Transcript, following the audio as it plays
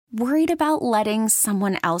Worried about letting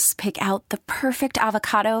someone else pick out the perfect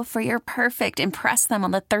avocado for your perfect impress them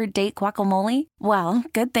on the third date guacamole? Well,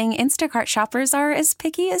 good thing Instacart shoppers are as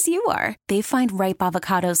picky as you are. They find ripe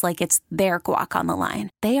avocados like it's their guac on the line.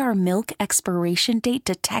 They are milk expiration date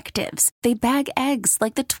detectives. They bag eggs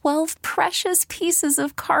like the 12 precious pieces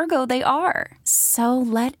of cargo they are. So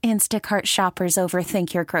let Instacart shoppers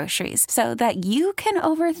overthink your groceries so that you can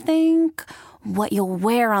overthink what you'll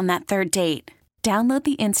wear on that third date. Download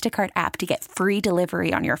the Instacart app to get free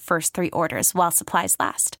delivery on your first 3 orders while supplies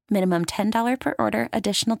last. Minimum $10 per order.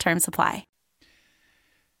 Additional terms apply.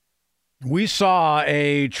 We saw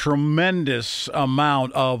a tremendous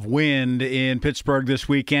amount of wind in Pittsburgh this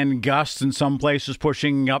weekend, gusts in some places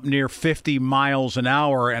pushing up near 50 miles an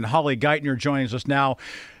hour. And Hollie Geitner joins us now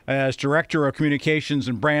as Director of Communications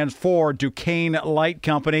and Brands for Duquesne Light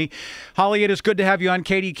Company. Hollie, it is good to have you on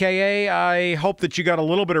KDKA. I hope that you got a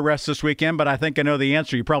little bit of rest this weekend, but I think I know the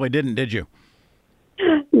answer. You probably didn't, did you?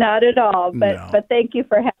 Not at all, but thank you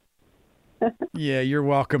for having me. Yeah, you're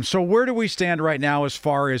welcome. So where do we stand right now as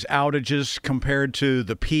far as outages compared to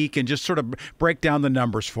the peak? And just sort of break down the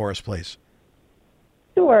numbers for us, please.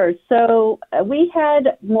 Sure. So we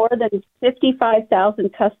had more than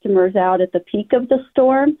 55,000 customers out at the peak of the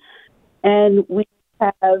storm. And we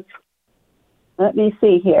have, let me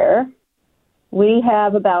see here, we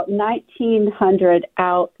have about 1,900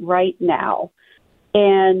 out right now.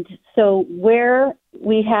 And so where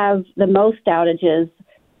we have the most outages,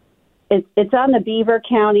 it's on the Beaver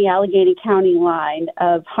County, Allegheny County line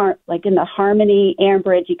of like in the Harmony,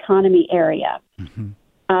 Ambridge economy area. Mm-hmm.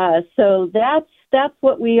 So that's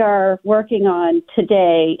what we are working on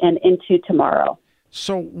today and into tomorrow.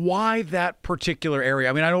 So why that particular area?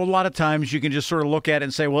 I mean, I know a lot of times you can just sort of look at it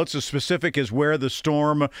and say, well, it's as specific as where the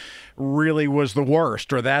storm really was the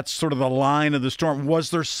worst, or that's sort of the line of the storm.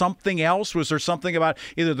 Was there something else? Was there something about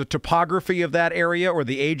either the topography of that area or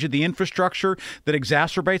the age of the infrastructure that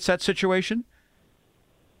exacerbates that situation?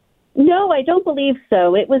 No, I don't believe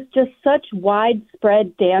so. It was just such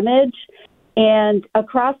widespread damage and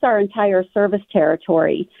across our entire service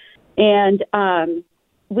territory. And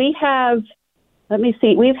we have,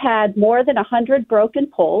 we've had more than 100 broken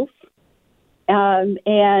poles,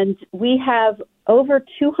 and we have over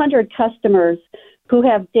 200 customers who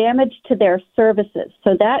have damage to their services.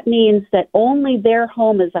 So that means that only their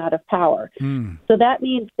home is out of power. So that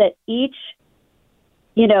means that each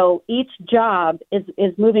job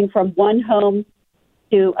is moving from one home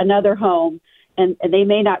to another home, and they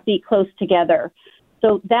may not be close together.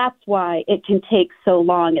 So that's why it can take so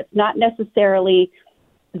long. It's not necessarily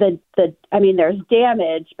there's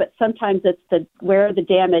damage, but sometimes it's where the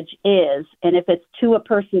damage is. And if it's to a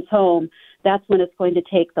person's home, that's when it's going to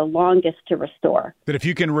take the longest to restore. But if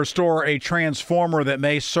you can restore a transformer that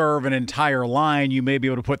may serve an entire line, you may be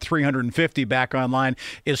able to put 350 back online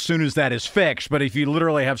as soon as that is fixed. But if you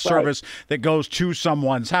literally have service that goes to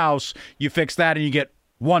someone's house, you fix that and you get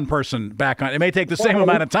one person back on. It may take the same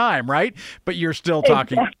amount of time, right? But you're still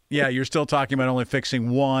talking. Exactly. Yeah, you're still talking about only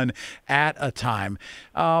fixing one at a time.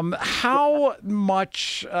 How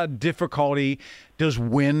much difficulty does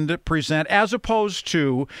wind present as opposed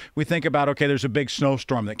to, we think about, okay, there's a big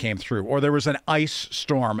snowstorm that came through, or there was an ice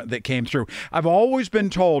storm that came through. I've always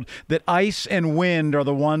been told that ice and wind are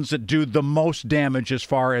the ones that do the most damage as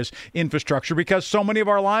far as infrastructure because so many of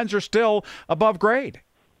our lines are still above grade.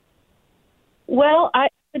 Well, I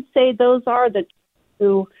would say those are the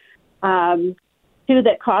two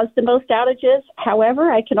that cause the most outages. However,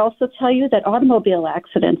 I can also tell you that automobile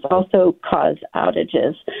accidents also cause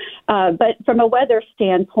outages. But from a weather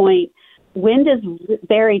standpoint, wind is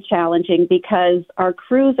very challenging because our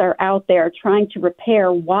crews are out there trying to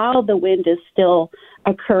repair while the wind is still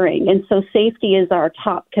occurring. And so safety is our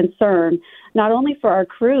top concern, not only for our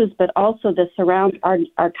crews, but also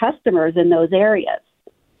our customers in those areas.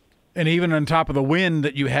 And even on top of the wind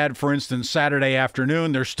that you had, for instance, Saturday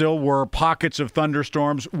afternoon, there still were pockets of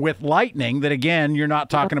thunderstorms with lightning that, again, you're not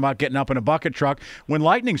talking about getting up in a bucket truck when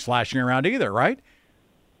lightning's flashing around either, right?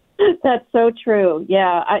 That's so true.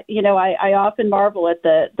 Yeah. I often marvel at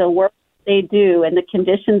the work they do and the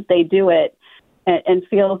conditions they do it and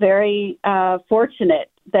feel very fortunate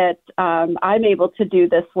that I'm able to do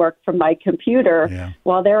this work from my computer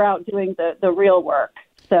while they're out doing the real work.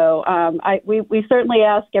 So we certainly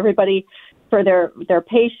ask everybody for their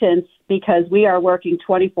patience because we are working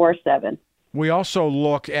 24/7. We also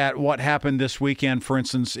look at what happened this weekend, for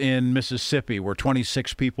instance, in Mississippi, where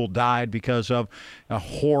 26 people died because of a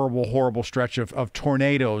horrible, horrible stretch of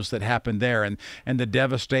tornadoes that happened there, and the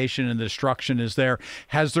devastation and the destruction is there.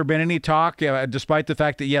 Has there been any talk, despite the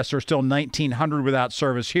fact that, yes, there's still 1,900 without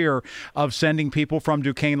service here, of sending people from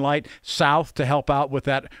Duquesne Light south to help out with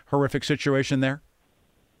that horrific situation there?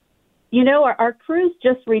 You know, our crews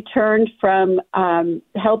just returned from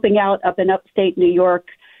helping out up in upstate New York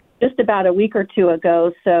just about a week or two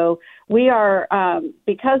ago. So we are,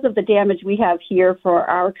 because of the damage we have here for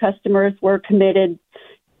our customers, we're committed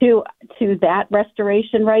to that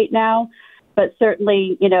restoration right now. But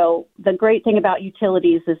certainly, you know, the great thing about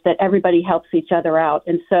utilities is that everybody helps each other out.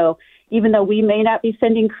 And so even though we may not be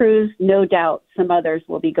sending crews, no doubt some others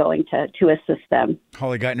will be going to assist them.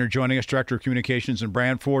 Hollie Geitner joining us, Director of Communications and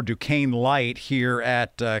Brand for Duquesne Light here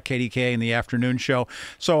at KDK in the afternoon show.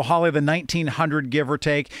 So, Hollie, the 1,900, give or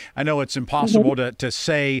take, I know it's impossible to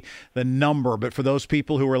say the number, but for those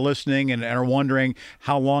people who are listening and are wondering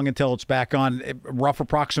how long until it's back on, rough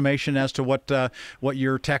approximation as to what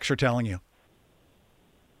your techs are telling you.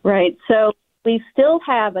 Right. So we still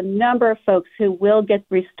have a number of folks who will get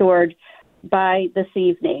restored by this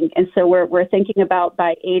evening. And so we're thinking about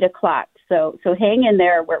by 8 o'clock. So hang in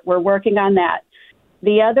there. We're working on that.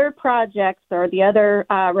 The other projects or the other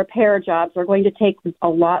repair jobs are going to take a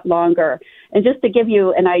lot longer. And just to give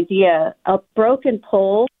you an idea, a broken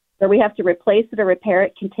pole where we have to replace it or repair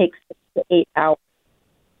it can take 6 to 8 hours.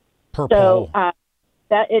 Per pole.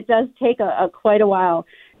 That it does take quite a while.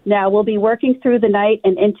 Now, we'll be working through the night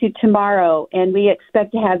and into tomorrow, and we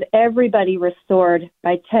expect to have everybody restored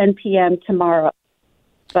by 10 p.m. tomorrow.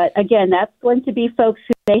 But again, that's going to be folks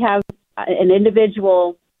who may have an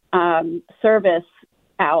individual service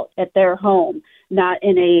out at their home, not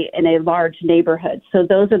in a large neighborhood. So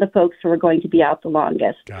those are the folks who are going to be out the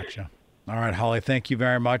longest. Gotcha. All right, Hollie, thank you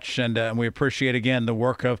very much. And we appreciate, again, the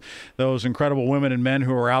work of those incredible women and men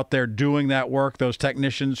who are out there doing that work, those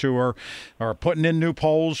technicians who are putting in new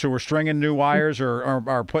poles, who are stringing new wires, or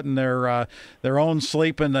are putting their own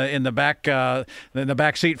sleep in the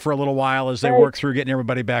back seat for a little while as they work through getting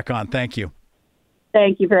everybody back on. Thank you.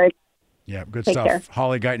 Thank you very much. Yeah, good Take stuff. care.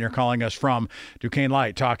 Hollie Geitner calling us from Duquesne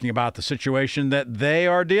Light, talking about the situation that they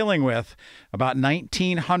are dealing with. About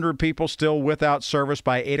 1,900 people still without service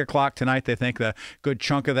by 8 o'clock tonight. They think a good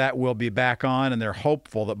chunk of that will be back on, and they're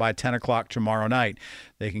hopeful that by 10 o'clock tomorrow night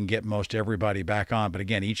they can get most everybody back on. But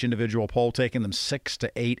again, each individual pole taking them 6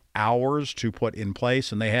 to 8 hours to put in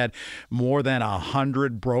place, and they had more than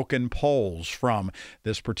 100 broken poles from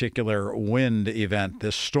this particular wind event,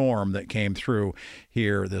 this storm that came through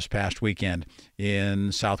here this past weekend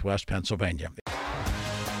in southwest Pennsylvania.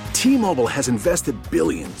 T-Mobile has invested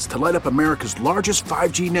billions to light up America's largest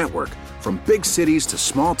 5G network, from big cities to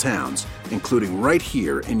small towns, including right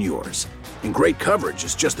here in yours. And great coverage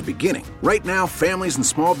is just the beginning. Right now, families and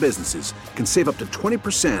small businesses can save up to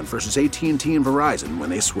 20% versus AT&T and Verizon when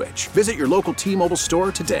they switch. Visit your local T-Mobile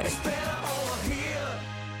store today.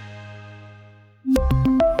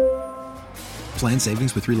 Plan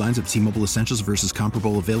savings with 3 lines of T-Mobile Essentials versus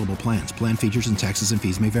comparable available plans. Plan features and taxes and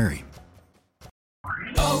fees may vary.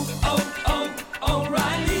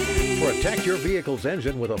 Protect your vehicle's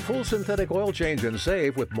engine with a full synthetic oil change and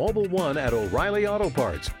save with Mobil 1 at O'Reilly Auto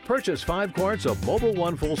Parts. Purchase 5 quarts of Mobil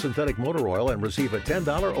 1 full synthetic motor oil and receive a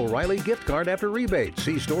 $10 O'Reilly gift card after rebate.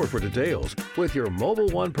 See store for details. With your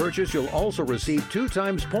Mobil 1 purchase, you'll also receive 2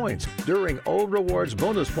 times points during O Rewards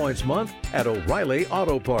Bonus Points Month at O'Reilly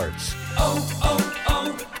Auto Parts.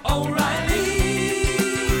 O'Reilly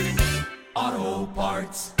Auto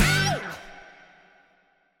Parts.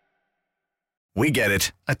 We get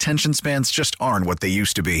it. Attention spans just aren't what they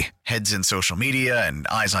used to be. Heads in social media and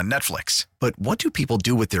eyes on Netflix. But what do people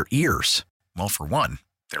do with their ears? Well, for one,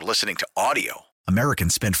 they're listening to audio.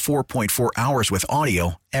 Americans spend 4.4 hours with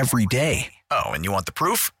audio every day. Oh, and you want the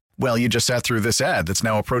proof? Well, you just sat through this ad that's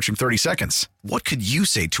now approaching 30 seconds. What could you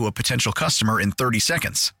say to a potential customer in 30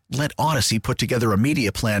 seconds? Let Odyssey put together a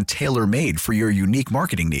media plan tailor-made for your unique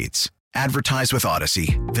marketing needs. Advertise with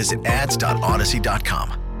Odyssey. Visit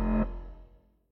ads.odyssey.com.